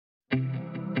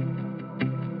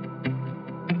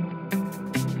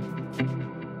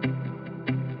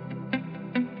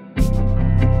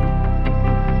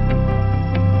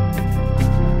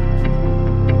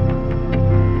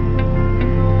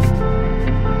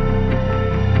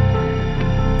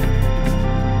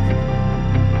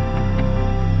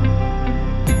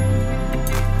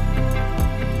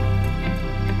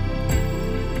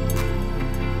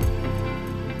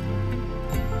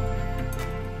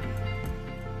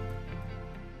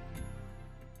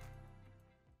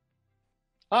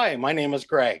Hi, my name is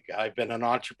Greg. I've been an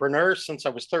entrepreneur since I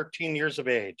was 13 years of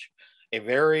age, a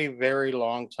very, very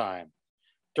long time.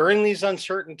 During these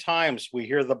uncertain times, we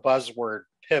hear the buzzword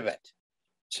pivot.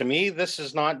 To me, this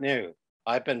is not new.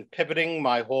 I've been pivoting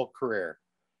my whole career.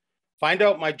 Find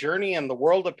out my journey in the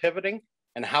world of pivoting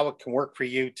and how it can work for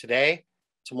you today,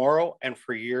 tomorrow, and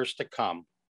for years to come.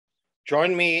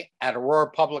 Join me at Aurora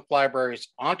Public Library's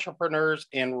Entrepreneurs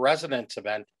in Residence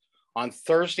event on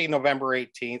Thursday, November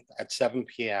 18th at 7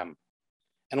 p.m.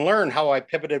 and learn how I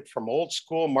pivoted from old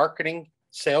school marketing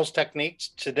sales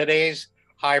techniques to today's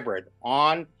hybrid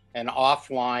on and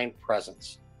offline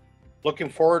presence. Looking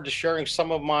forward to sharing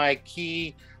some of my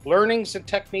key learnings and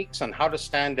techniques on how to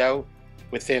stand out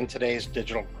within today's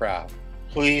digital crowd.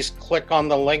 Please click on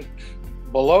the link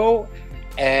below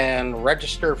and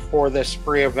register for this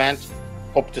free event.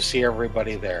 Hope to see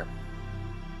everybody there.